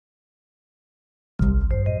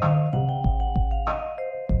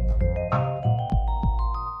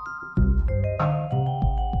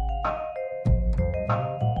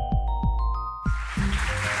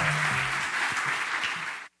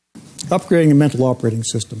upgrading a mental operating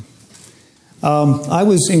system. I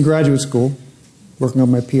was in graduate school, working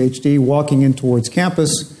on my PhD, walking in towards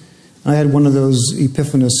campus. I had one of those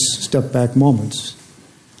epiphanous step-back moments.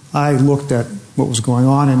 I looked at what was going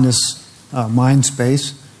on in this mind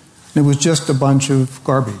space, and it was just a bunch of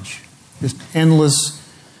garbage, just endless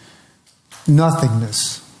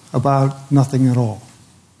nothingness about nothing at all.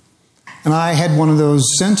 And I had one of those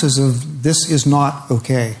senses of, this is not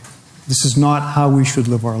okay. This is not how we should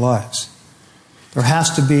live our lives. There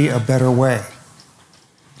has to be a better way.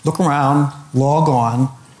 Look around, log on.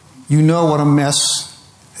 You know what a mess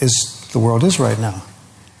the world is right now.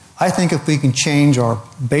 I think if we can change our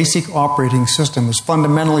basic operating system as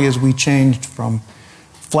fundamentally as we changed from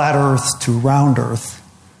flat Earth to round Earth,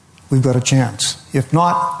 we've got a chance. If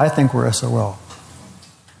not, I think we're SOL.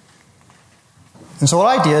 And so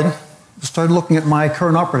what I did was started looking at my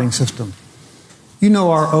current operating system. You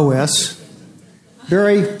know our OS.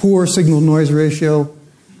 Very poor signal-noise ratio,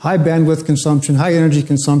 high bandwidth consumption, high energy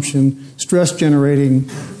consumption, stress generating,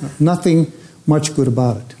 nothing much good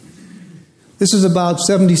about it. This is about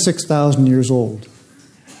 76,000 years old.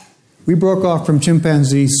 We broke off from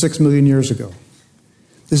chimpanzees 6 million years ago.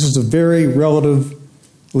 This is a very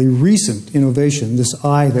relatively recent innovation, this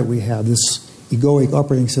I that we have, this egoic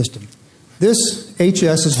operating system. This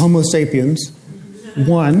HS is Homo sapiens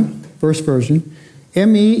 1, first version.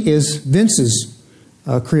 ME is Vince's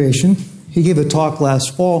creation. He gave a talk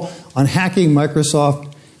last fall on hacking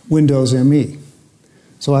Microsoft Windows ME.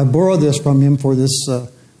 So I borrowed this from him for this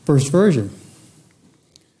first version.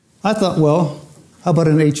 I thought, well, how about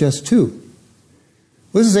an HS2?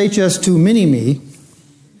 This is HS2 Mini-Me.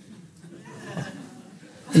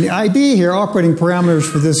 And the idea here, operating parameters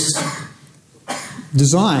for this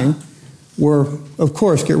design were, of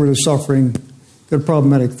course, get rid of suffering, good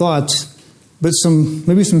problematic thoughts, but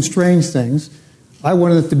maybe some strange things. I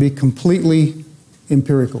wanted it to be completely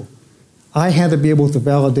empirical. I had to be able to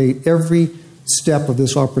validate every step of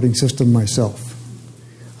this operating system myself.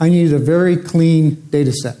 I needed a very clean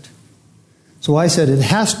data set. So I said it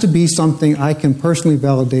has to be something I can personally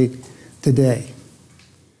validate today.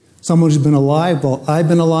 Someone who's been alive while I've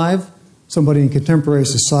been alive, somebody in contemporary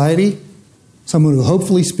society, someone who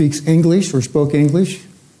hopefully speaks English or spoke English,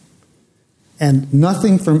 and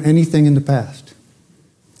nothing from anything in the past.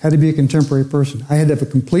 Had to be a contemporary person. I had to have a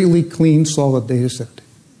completely clean, solid data set.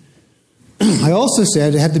 I also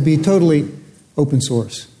said it had to be totally open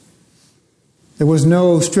source. There was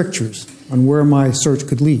no strictures on where my search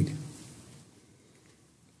could lead.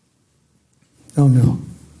 Oh no.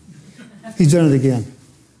 He's done it again.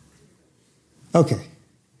 Okay.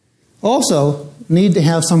 Also, need to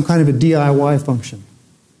have some kind of a DIY function.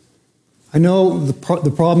 I know the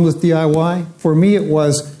problem with DIY. For me, it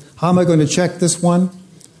was, how am I going to check this one?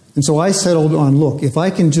 And so I settled on, look, if I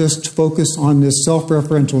can just focus on this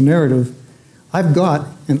self-referential narrative, I've got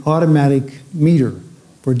an automatic meter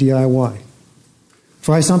for DIY.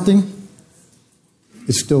 Try something,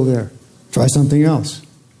 it's still there. Try something else,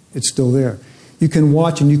 it's still there. You can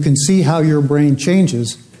watch and you can see how your brain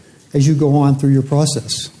changes as you go on through your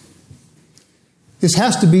process. This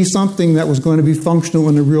has to be something that was going to be functional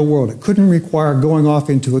in the real world. It couldn't require going off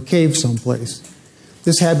into a cave someplace.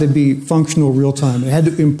 This had to be functional real time. It had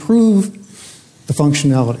to improve the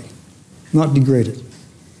functionality, not degrade it.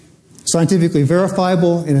 Scientifically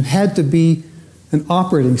verifiable, and it had to be an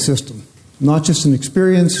operating system, not just an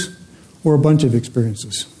experience or a bunch of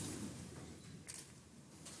experiences.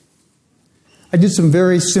 I did some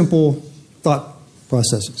very simple thought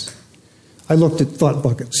processes. I looked at thought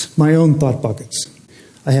buckets, my own thought buckets.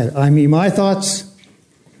 I had I, me, my thoughts,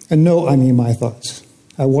 and no I, me, my thoughts.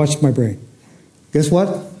 I watched my brain. Guess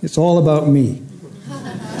what? It's all about me.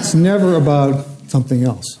 It's never about something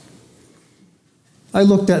else. I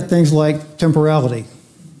looked at things like temporality,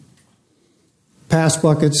 past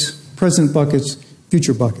buckets, present buckets,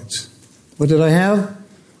 future buckets. What did I have?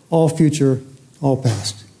 All future, all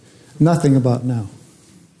past. Nothing about now.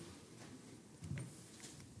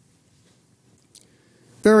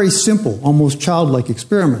 Very simple, almost childlike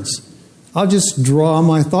experiments. I'll just draw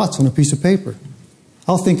my thoughts on a piece of paper.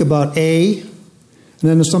 I'll think about A, and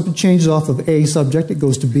then if something changes off of A subject, it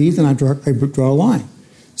goes to B, then I draw a line.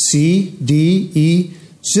 C, D, E,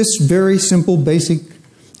 it's just very simple, basic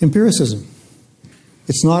empiricism.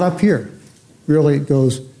 It's not up here. Really, it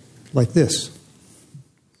goes like this.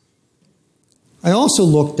 I also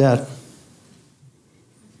looked at,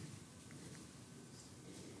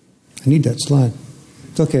 I need that slide.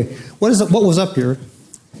 It's okay. What was up here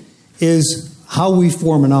is how we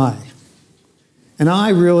form an I. An I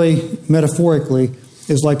really, metaphorically,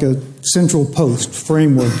 is like a central post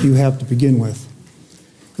framework you have to begin with.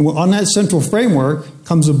 And on that central framework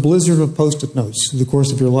comes a blizzard of Post-it notes through the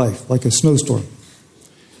course of your life, like a snowstorm.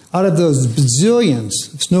 Out of those bazillions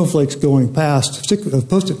of snowflakes going past of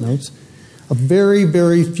Post-it notes, a very,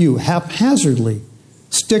 very few haphazardly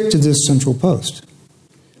stick to this central post.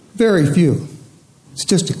 Very few,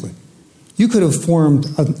 statistically. You could have formed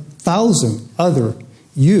 1,000 other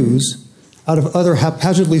yous out of other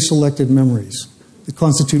haphazardly selected memories that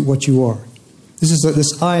constitute what you are.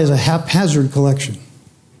 This I is a haphazard collection.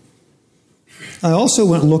 I also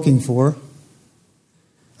went looking for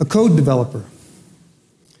a code developer.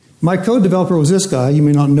 My code developer was this guy. You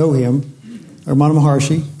may not know him, Ramana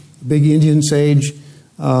Maharshi, a big Indian sage,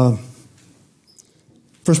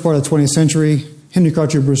 first part of the 20th century. Henry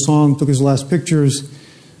Cartier-Bresson took his last pictures.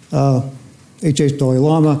 H.H. Dalai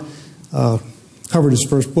Lama covered his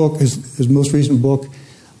first book, his most recent book.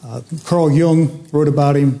 Carl Jung wrote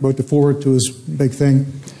about him, wrote the foreword to his big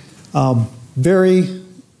thing. Very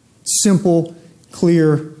simple,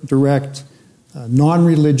 clear, direct,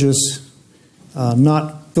 non-religious,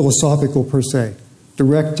 not philosophical per se.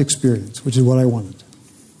 Direct experience, which is what I wanted.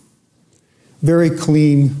 Very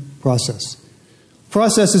clean process.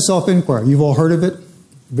 Process is self-inquiry. You've all heard of it.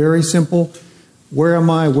 Very simple. Where am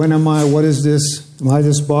I? When am I? What is this? Am I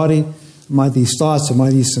this body? Am I these thoughts? Am I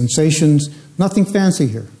these sensations? Nothing fancy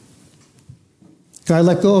here. Can I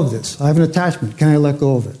let go of this? I have an attachment. Can I let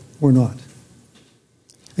go of it or not?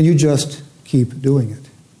 And you just keep doing it.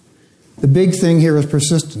 The big thing here is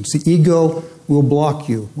persistence. The ego will block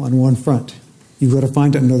you on one front. You've got to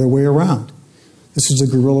find another way around. This is a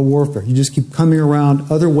guerrilla warfare. You just keep coming around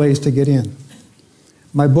other ways to get in.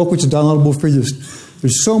 My book, which is downloadable for you,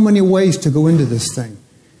 there's so many ways to go into this thing.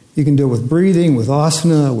 You can do it with breathing, with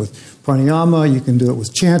asana, with pranayama. You can do it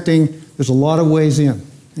with chanting. There's a lot of ways in,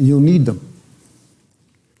 and you'll need them.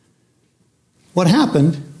 What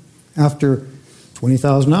happened after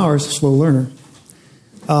 20,000 hours, slow learner,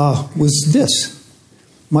 was this.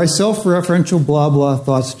 My self-referential blah, blah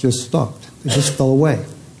thoughts just stopped. They just fell away.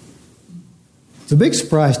 The big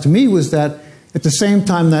surprise to me was that at the same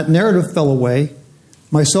time that narrative fell away,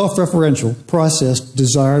 my self-referential, processed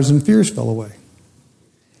desires and fears fell away.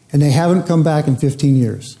 And they haven't come back in 15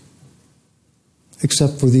 years,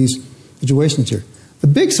 except for these situations here. The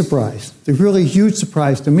big surprise, the really huge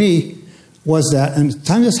surprise to me, was that, and the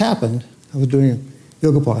time this happened, I was doing a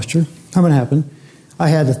yoga posture, time it happened, I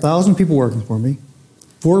had 1,000 people working for me,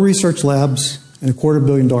 4 research labs, and a $250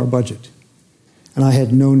 million budget. And I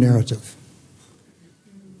had no narrative.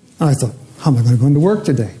 And I thought, how am I going to go into work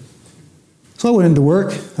today? So I went into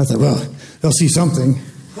work. I thought, well, they'll see something.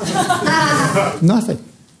 Nothing.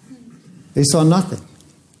 They saw nothing.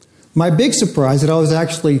 My big surprise that I was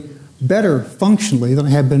actually better functionally than I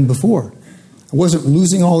had been before. I wasn't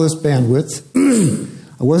losing all this bandwidth.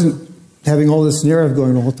 I wasn't having all this narrative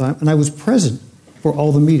going all the time. And I was present for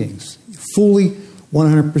all the meetings. Fully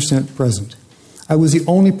 100% present. I was the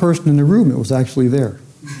only person in the room that was actually there.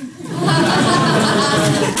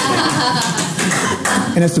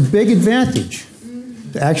 And it's a big advantage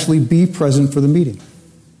to actually be present for the meeting.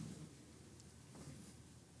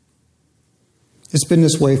 It's been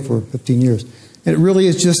this way for 15 years. And it really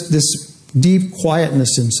is just this deep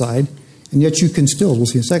quietness inside, and yet you can still, we'll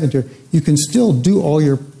see in a second here, you can still do all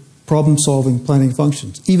your problem-solving, planning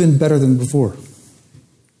functions, even better than before.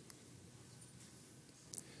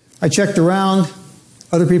 I checked around,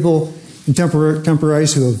 other people,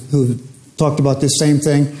 contemporaries who have talked about this same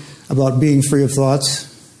thing, about being free of thoughts.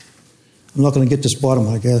 I'm not going to get this bottom,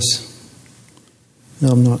 I guess. No,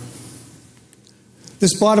 I'm not.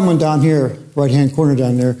 This bottom one down here, right-hand corner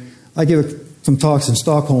down there, I gave some talks in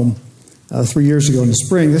Stockholm 3 years ago in the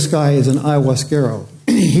spring. This guy is an ayahuasquero.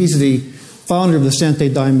 He's the founder of the Santo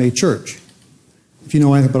Daime Church. If you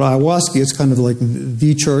know anything about ayahuasca, it's kind of like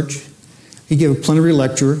the church. He gave a plenary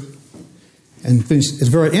lecture, and finished. At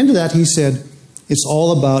the very end of that, he said, it's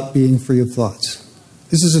all about being free of thoughts.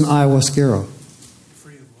 This is an ayahuasquero.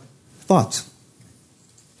 Free of what? Thoughts.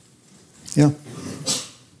 Yeah.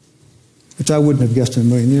 Which I wouldn't have guessed in a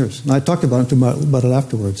million years. And I talked about it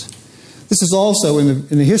afterwards. This is also in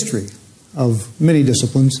the history of many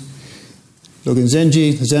disciplines. Dogen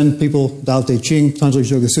Zenji, Zen people, Tao Te Ching,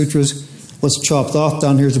 Patanjali's Yoga Sutras. What's chopped off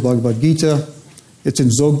down here is the Bhagavad Gita. It's in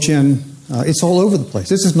Dzogchen. It's all over the place.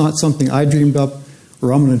 This is not something I dreamed up or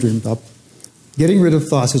Ramana dreamed up. Getting rid of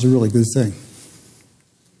thoughts is a really good thing.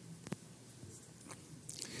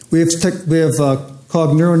 We have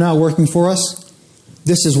Cogneuro now working for us.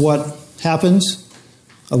 This is what happens.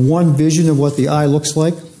 One vision of what the I looks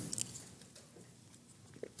like.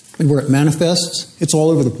 And where it manifests, it's all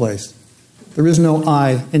over the place. There is no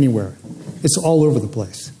I anywhere. It's all over the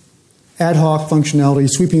place. ad hoc functionality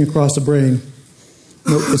sweeping across the brain.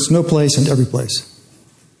 No, it's no place and every place.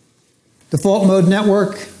 Default mode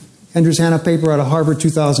network, Andrews Hanna paper out of Harvard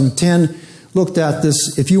 2010, looked at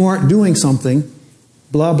this. If you aren't doing something,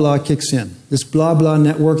 blah, blah kicks in. This blah, blah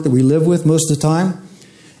network that we live with most of the time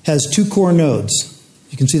has two core nodes.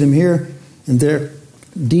 You can see them here, and they're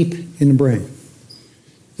deep in the brain.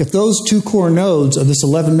 If those two core nodes of this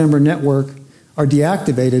 11-member network are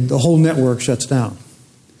deactivated, the whole network shuts down.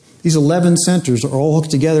 These 11 centers are all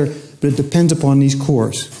hooked together, but it depends upon these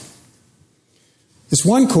cores. This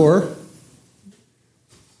one core,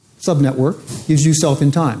 subnetwork, gives you self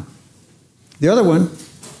in time. The other one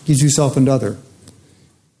gives you self and other.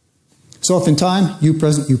 Self in time, you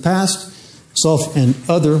present, you past. Self and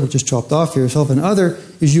other, which is chopped off here, self and other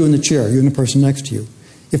is you in the chair, you and the person next to you.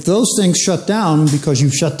 If those things shut down because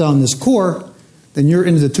you've shut down this core, then you're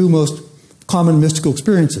into the two most common mystical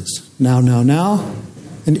experiences. Now, now, now,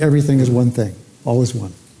 and everything is one thing. All is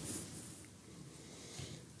one.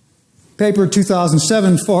 Paper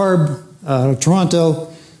 2007, Farb,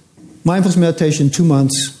 Toronto, mindfulness meditation, 2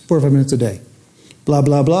 months, 45 minutes a day. Blah,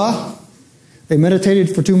 blah, blah. They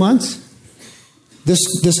meditated for 2 months.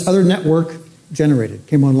 This other network generated,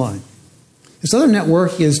 came online. This other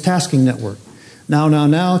network is tasking network. Now, now,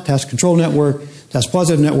 now, task control network, task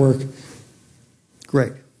positive network.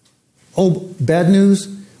 Great. Oh, bad news,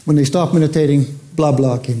 when they stopped meditating, blah,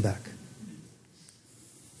 blah came back.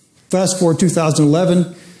 Fast forward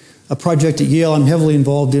 2011, a project at Yale I'm heavily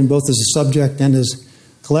involved in, both as a subject and as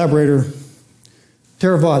collaborator.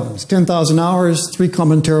 Theravadins, 10,000 hours, 3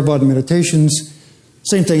 common Theravada meditations.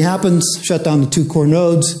 Same thing happens, shut down the 2 core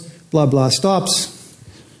nodes, blah, blah stops.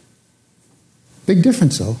 Big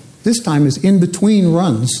difference though. This time is in between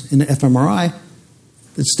runs in the fMRI,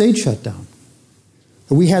 it stayed shut down.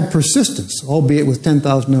 But we had persistence, albeit with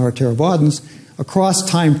 10,000 hour Theravadins, across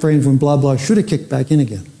time frames when blah, blah should have kicked back in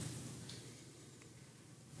again.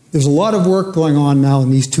 There's a lot of work going on now in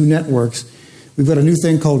these 2 networks. We've got a new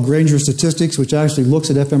thing called Granger statistics, which actually looks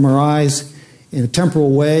at fMRIs in a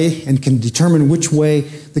temporal way and can determine which way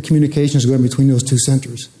the communication is going between those 2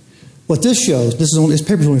 centers. What this shows, this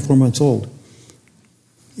paper is only 4 months old,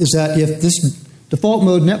 is that if this default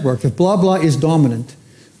mode network, if blah, blah is dominant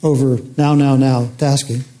over now, now, now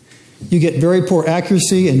tasking, you get very poor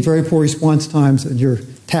accuracy and very poor response times in your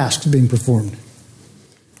tasks being performed.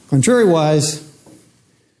 Contrary-wise,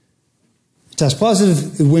 task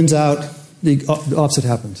positive, it wins out, the opposite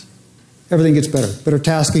happens. Everything gets better. Better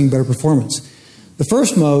tasking, better performance. The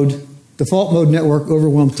first mode, default mode network,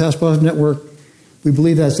 overwhelmed task positive network, we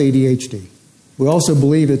believe that's ADHD. We also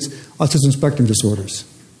believe it's autism spectrum disorders.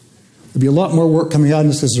 There'll be a lot more work coming out on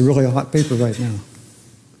this. This is really a hot paper right now.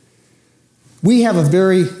 We have a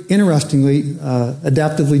very interestingly,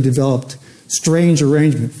 adaptively developed, strange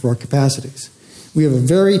arrangement for our capacities. We have a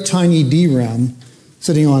very tiny DRAM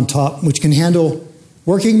sitting on top, which can handle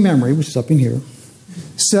working memory, which is up in here,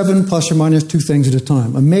 7 plus or minus 2 things at a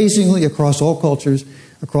time. Amazingly, across all cultures,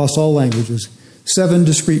 across all languages, 7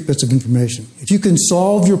 discrete bits of information. If you can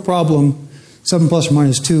solve your problem 7 plus or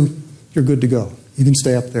minus 2, you're good to go. You can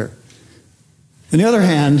stay up there. On the other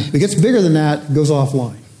hand, if it gets bigger than that, it goes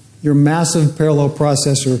offline. Your massive parallel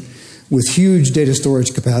processor with huge data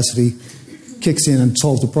storage capacity kicks in and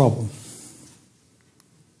solves the problem.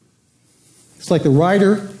 It's like the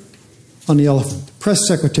rider on the elephant, the press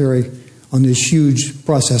secretary on this huge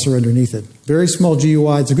processor underneath it. Very small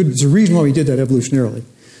GUI. It's a reason why we did that evolutionarily,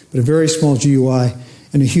 but a very small GUI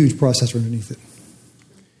and a huge processor underneath it.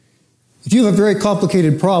 If you have a very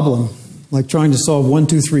complicated problem, like trying to solve 1,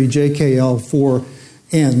 2, 3, JKL, 4,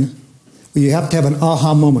 N, where you have to have an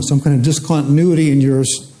aha moment, some kind of discontinuity in your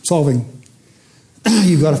solving,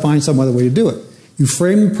 you've got to find some other way to do it. You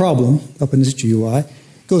frame the problem up in this GUI,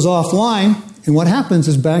 it goes offline, and what happens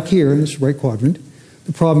is back here in this right quadrant,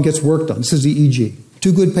 the problem gets worked on. This is the EEG.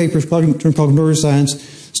 2 good papers, Cognitive Neuroscience,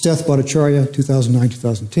 Steth Bhattacharya, 2009,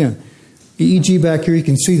 2010. EEG back here, you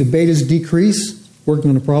can see the betas decrease, working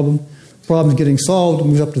on a problem. The problem's getting solved,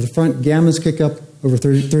 moves up to the front, gammas kick up over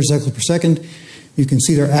 30 cycles per second. You can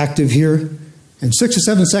see they're active here. And 6 to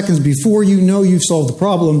 7 seconds before you know you've solved the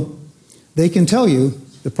problem, they can tell you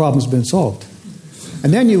the problem's been solved.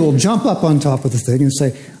 And then you will jump up on top of the thing and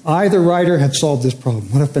say, I, the writer, have solved this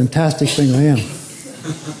problem. What a fantastic thing I am.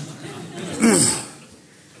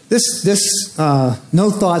 This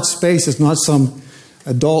no-thought space is not some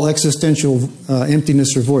dull existential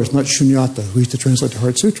emptiness or void. It's not shunyata, who used to translate the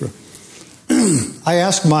Heart Sutra. I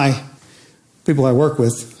ask my people I work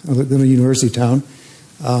with in a university town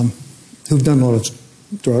who've done a lot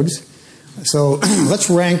of drugs. So let's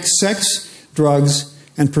rank sex, drugs,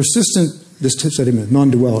 and persistent this study of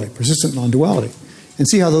non-duality, persistent non-duality, and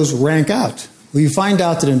see how those rank out. Well, you find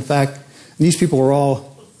out that, in fact, these people are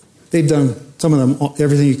all, they've done, some of them,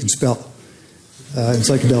 everything you can spell in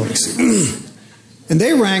psychedelics. And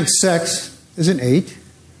they rank sex as an 8.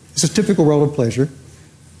 It's a typical relative pleasure.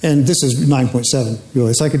 And this is 9.7,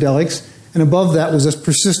 really, psychedelics. And above that was this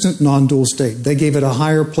persistent non-dual state. They gave it a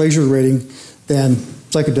higher pleasure rating than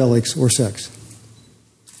psychedelics or sex.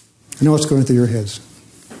 I know what's going through your heads.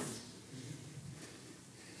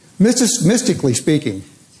 Mystically speaking,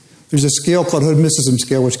 there's a scale called Hood Mysticism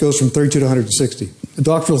Scale, which goes from 32 to 160. A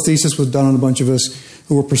doctoral thesis was done on a bunch of us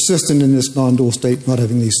who were persistent in this non-dual state, not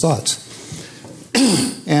having these thoughts.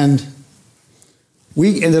 And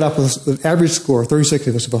we ended up with an average score, 36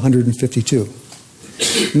 of us, of 152.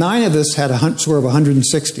 9 of us had a score of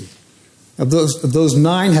 160. Of those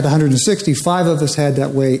 9 had 160, 5 of us had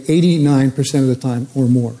that way 89% of the time or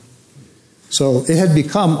more. So it had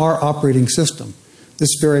become our operating system,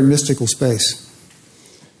 this very mystical space.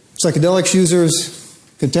 Psychedelics users,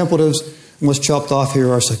 contemplatives, and what's chopped off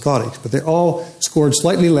here are psychotics, but they all scored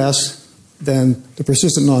slightly less than the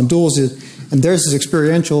persistent non-duals did, and theirs is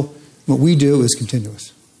experiential. What we do is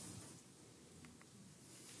continuous.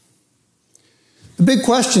 The big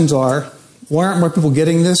questions are, why aren't more people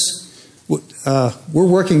getting this? I'm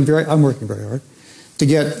working very hard to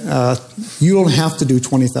get, you don't have to do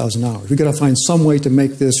 20,000 hours. We've got to find some way to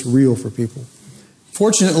make this real for people.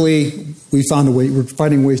 Fortunately, we found a way, we're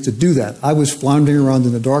finding ways to do that. I was floundering around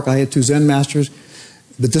in the dark. I had 2 Zen masters,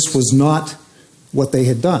 but this was not what they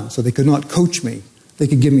had done. So they could not coach me. They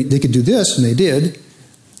could do this, and they did,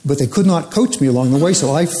 but they could not coach me along the way,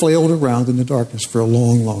 so I flailed around in the darkness for a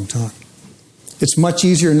long, long time. It's much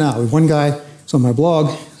easier now. One guy, it's on my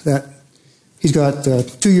blog, that he's got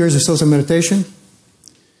 2 years of social meditation,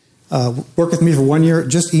 worked with me for 1 year,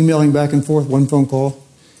 just emailing back and forth, 1 phone call,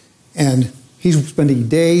 and he's spending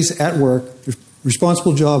days at work,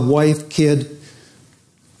 responsible job, wife, kid,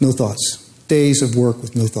 no thoughts. Days of work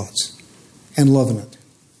with no thoughts, and loving it.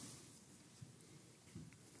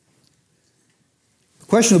 The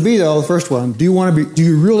question will be, though, the first one, do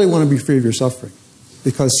you really want to be free of your suffering?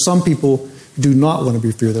 Because some people do not want to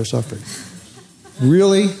be free of their suffering.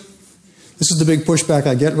 Really? This is the big pushback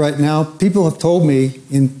I get right now. People have told me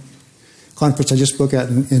in conference I just spoke at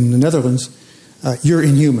in the Netherlands, you're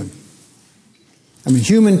inhuman. I mean,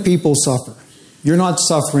 human people suffer. You're not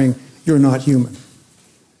suffering, you're not human.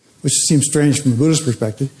 Which seems strange from a Buddhist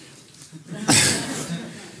perspective.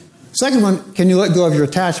 Second one, can you let go of your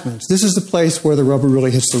attachments? This is the place where the rubber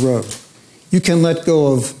really hits the road. You can let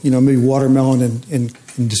go of, maybe watermelon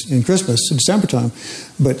in Christmas, in December time,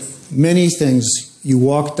 but many things, you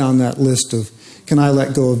walk down that list of, can I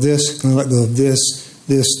let go of this? Can I let go of this,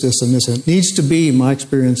 this, and this? And it needs to be, in my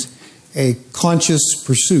experience, a conscious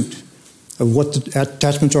pursuit of what the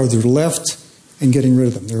attachments are that are left and getting rid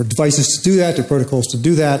of them. There are devices to do that, there are protocols to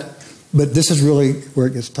do that, but this is really where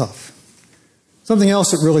it gets tough. Something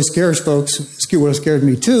else that really scares folks, what scared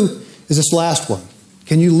me too, is this last one.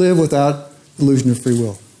 Can you live without illusion of free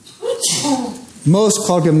will? Most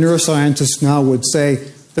cognitive neuroscientists now would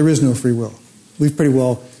say there is no free will. We've pretty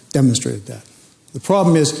well demonstrated that. The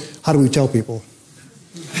problem is, how do we tell people?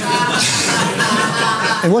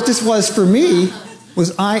 And what this was for me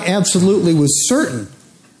was I absolutely was certain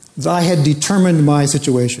that I had determined my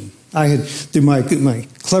situation. I had, through my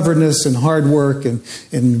cleverness and hard work and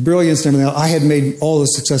brilliance and everything else, I had made all the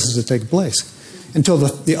successes that take place until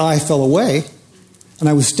the I fell away, and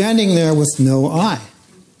I was standing there with no I.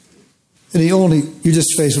 And you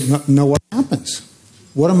just face know what happens.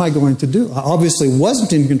 What am I going to do? I obviously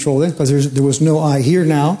wasn't in control then because there was no I here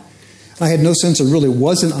now. I had no sense there really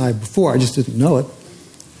was an I before. I just didn't know it.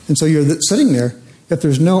 And so you're sitting there. If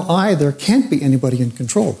there's no I, there can't be anybody in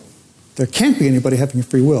control. There can't be anybody having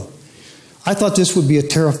free will. I thought this would be a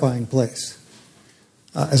terrifying place.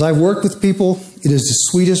 As I work with people, it is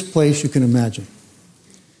the sweetest place you can imagine.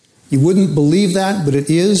 You wouldn't believe that, but it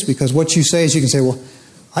is, because what you say is you can say, well,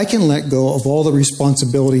 I can let go of all the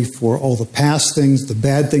responsibility for all the past things, the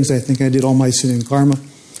bad things I think I did, all my sin and karma.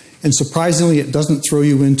 And surprisingly, it doesn't throw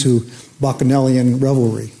you into Bacchanalian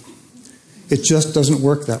revelry. It just doesn't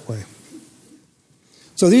work that way.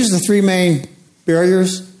 So these are the 3 main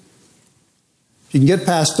barriers. If you can get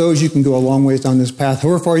past those, you can go a long ways down this path.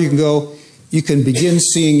 However far you can go, you can begin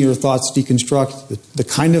seeing your thoughts deconstruct, the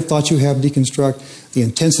kind of thoughts you have deconstruct, the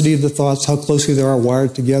intensity of the thoughts, how closely they are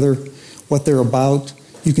wired together, what they're about.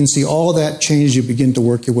 You can see all that change as you begin to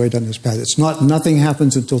work your way down this path. It's not nothing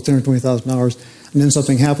happens until 10 or 20,000 hours, and then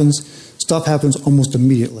something happens. Stuff happens almost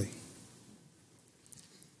immediately.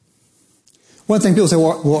 One thing people say,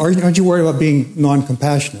 well, aren't you worried about being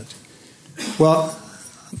non-compassionate? Well,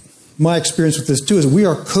 my experience with this too is we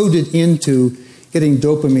are coded into getting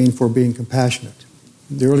dopamine for being compassionate.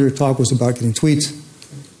 The earlier talk was about getting tweets.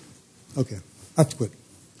 Okay, I have to quit.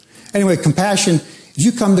 Anyway, compassion, if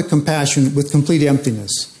you come to compassion with complete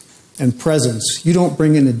emptiness and presence, you don't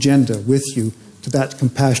bring an agenda with you to that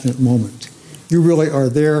compassionate moment. You really are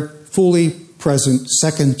there, fully present,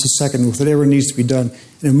 second to second, with whatever needs to be done.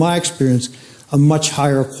 And in my experience, a much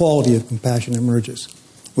higher quality of compassion emerges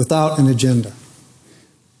without an agenda.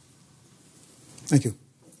 Thank you.